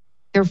dies,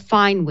 they're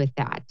fine with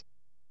that.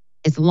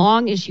 As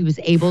long as she was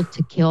able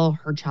to kill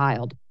her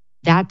child.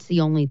 That's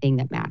the only thing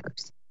that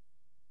matters.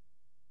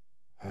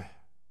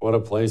 What a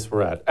place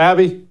we're at.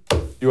 Abby,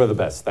 you are the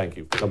best. Thank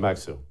you. Come back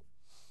soon.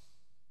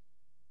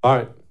 All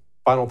right.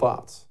 Final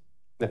thoughts.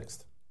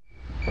 Next.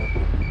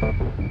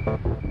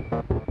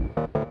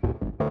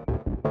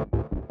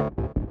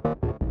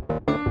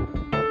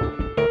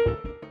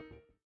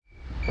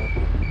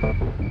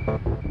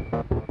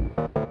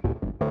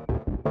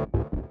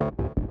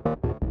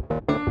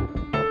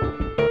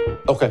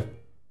 Okay.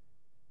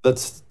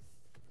 Let's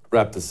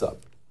wrap this up.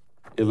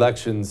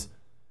 Elections,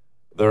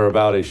 they're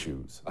about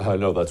issues. I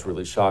know that's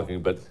really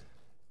shocking, but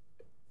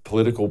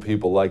political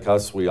people like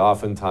us, we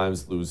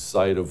oftentimes lose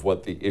sight of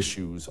what the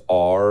issues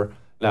are.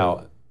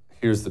 Now,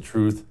 here's the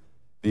truth.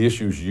 The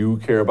issues you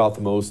care about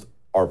the most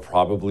are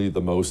probably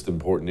the most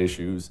important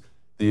issues.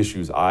 The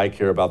issues I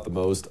care about the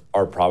most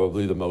are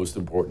probably the most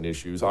important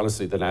issues.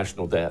 Honestly, the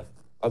national debt.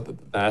 The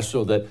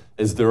national debt,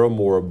 is there a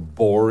more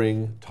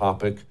boring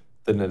topic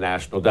than the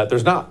national debt?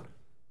 There's not.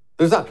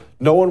 There's not.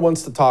 No one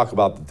wants to talk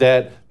about the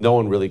debt. No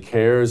one really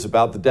cares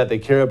about the debt. They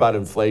care about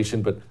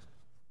inflation, but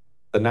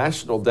the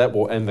national debt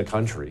will end the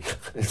country.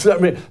 I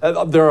mean,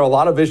 there are a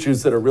lot of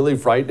issues that are really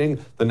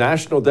frightening. The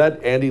national debt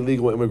and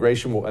illegal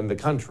immigration will end the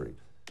country.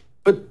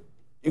 But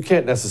you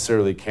can't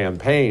necessarily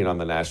campaign on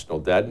the national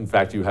debt. In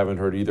fact, you haven't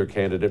heard either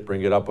candidate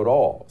bring it up at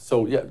all.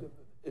 So yeah,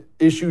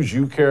 issues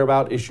you care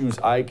about, issues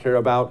I care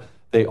about,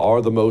 they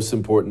are the most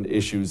important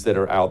issues that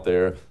are out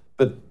there.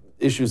 But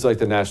issues like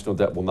the national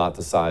debt will not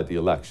decide the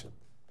election.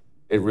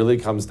 It really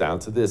comes down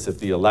to this. If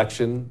the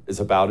election is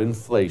about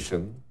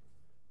inflation,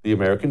 the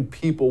American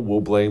people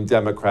will blame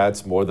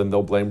Democrats more than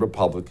they'll blame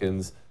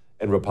Republicans,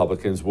 and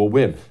Republicans will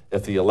win.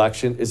 If the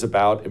election is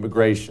about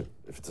immigration,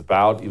 if it's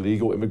about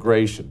illegal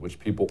immigration, which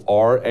people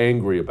are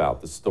angry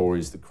about, the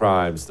stories, the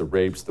crimes, the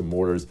rapes, the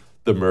murders,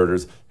 the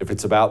murders. If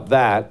it's about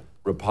that,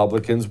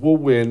 Republicans will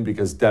win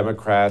because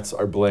Democrats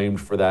are blamed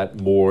for that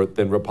more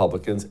than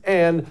Republicans,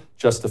 and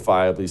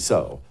justifiably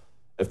so.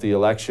 If the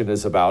election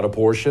is about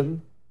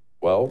abortion,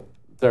 well,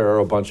 there are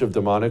a bunch of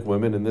demonic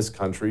women in this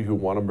country who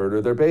want to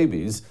murder their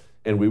babies,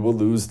 and we will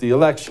lose the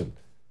election.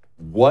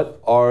 What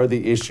are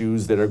the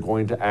issues that are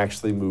going to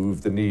actually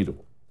move the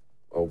needle?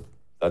 Well,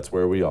 that's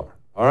where we are.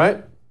 All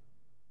right?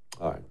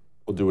 All right.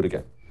 We'll do it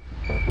again.